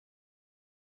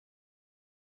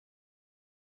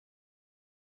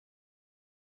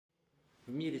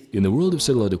In the world of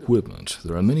satellite equipment,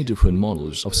 there are many different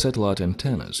models of satellite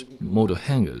antennas, motor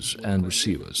hangers and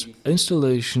receivers.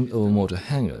 Installation of a motor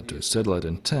hanger to a satellite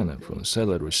antenna from a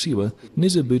satellite receiver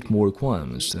needs a bit more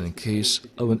requirements than in case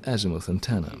of an azimuth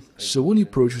antenna. So when you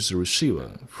purchase a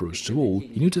receiver, first of all,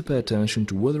 you need to pay attention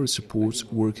to whether it supports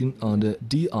working under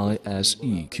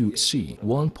DISE-QC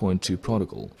 1.2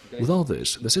 protocol. Without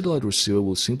this, the satellite receiver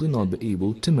will simply not be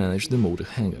able to manage the motor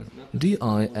hanger.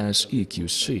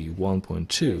 DISE-QC 1.2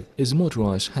 is a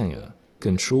motorized hanger,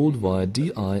 controlled via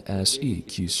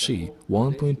DISE-QC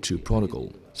 1.2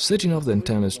 protocol. Setting off the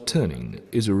antenna's turning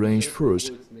is arranged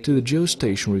first to the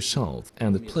geostationary south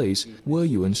and the place where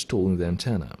you are installing the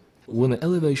antenna. When the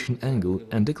elevation angle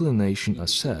and declination are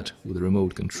set with the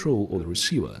remote control of the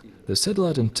receiver, the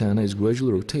satellite antenna is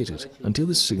gradually rotated until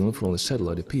the signal from the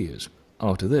satellite appears.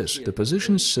 After this, the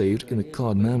position is saved in the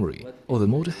card memory or the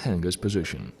motor hanger's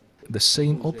position. The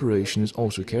same operation is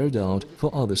also carried out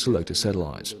for other selected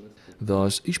satellites.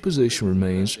 Thus, each position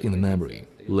remains in the memory.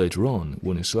 Later on,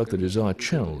 when you select the desired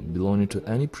channel belonging to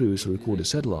any previously recorded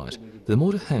satellite, the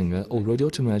motor hanger already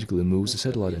automatically moves the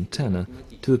satellite antenna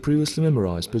to the previously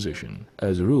memorized position.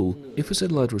 As a rule, if a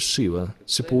satellite receiver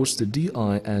supports the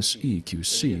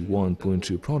DISE-QC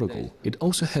 1.2 protocol, it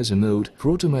also has a mode for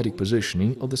automatic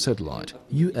positioning of the satellite,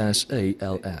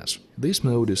 USALS. This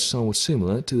mode is somewhat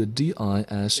similar to the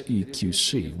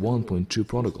DISE-QC 1.2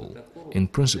 protocol. In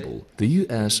principle, the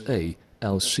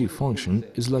USALC function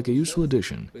is like a useful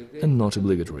addition and not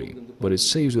obligatory, but it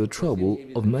saves you the trouble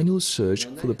of manual search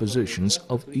for the positions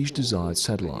of each desired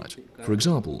satellite. For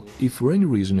example, if for any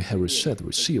reason you have reset the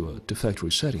receiver to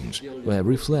factory settings or have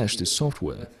reflashed the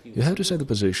software, you have to set the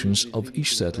positions of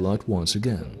each satellite once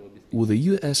again. With the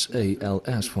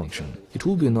USALS function, it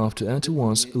will be enough to enter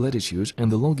one's latitude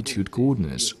and the longitude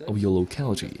coordinates of your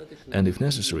locality, and if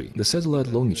necessary, the satellite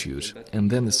longitude, and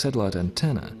then the satellite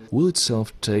antenna will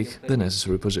itself take the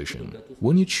necessary position.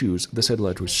 When you choose the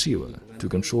satellite receiver to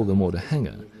control the motor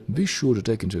hanger, be sure to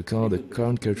take into account the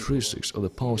current characteristics of the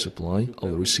power supply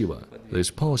of the receiver. This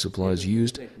power supply is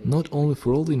used not only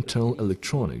for all the internal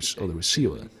electronics of the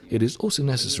receiver, it is also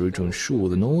necessary to ensure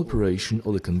the normal operation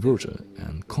of the converter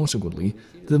and, consequently,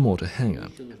 the motor hanger.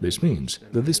 This means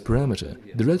that this parameter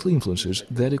directly influences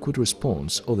the adequate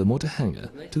response of the motor hanger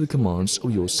to the commands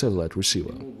of your satellite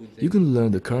receiver. You can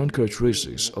learn the current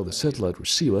characteristics of the satellite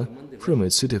receiver from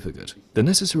its certificate. The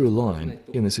necessary line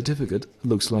in the certificate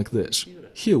looks like this.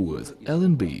 Herewith,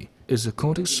 LNB is the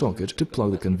contact socket to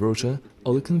plug the converter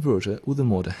or the converter with the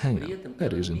motor hanger,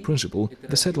 that is, in principle,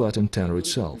 the satellite antenna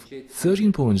itself.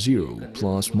 13.0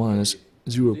 plus minus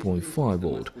 0.5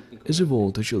 volt is the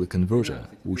voltage of the converter,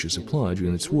 which is applied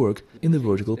during its work in the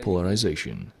vertical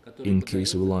polarization, in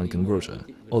case of a line converter,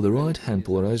 or the right-hand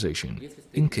polarization,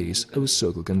 in case of a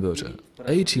circle converter.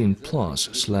 18 plus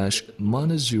slash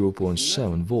minus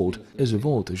 0.7 volt is the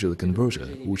voltage of the converter,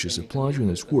 which is applied during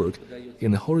its work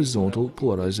in the horizontal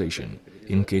polarization,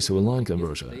 in case of a line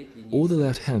converter, or the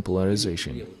left-hand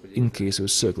polarization, in case of a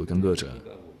circle converter.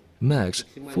 Max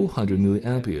 400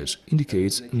 mA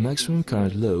indicates maximum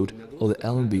current load of the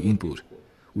LNB input,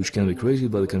 which can be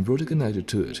created by the converter connected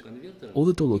to it, or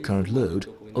the total current load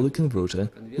of the converter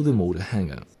with the motor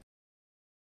hanger.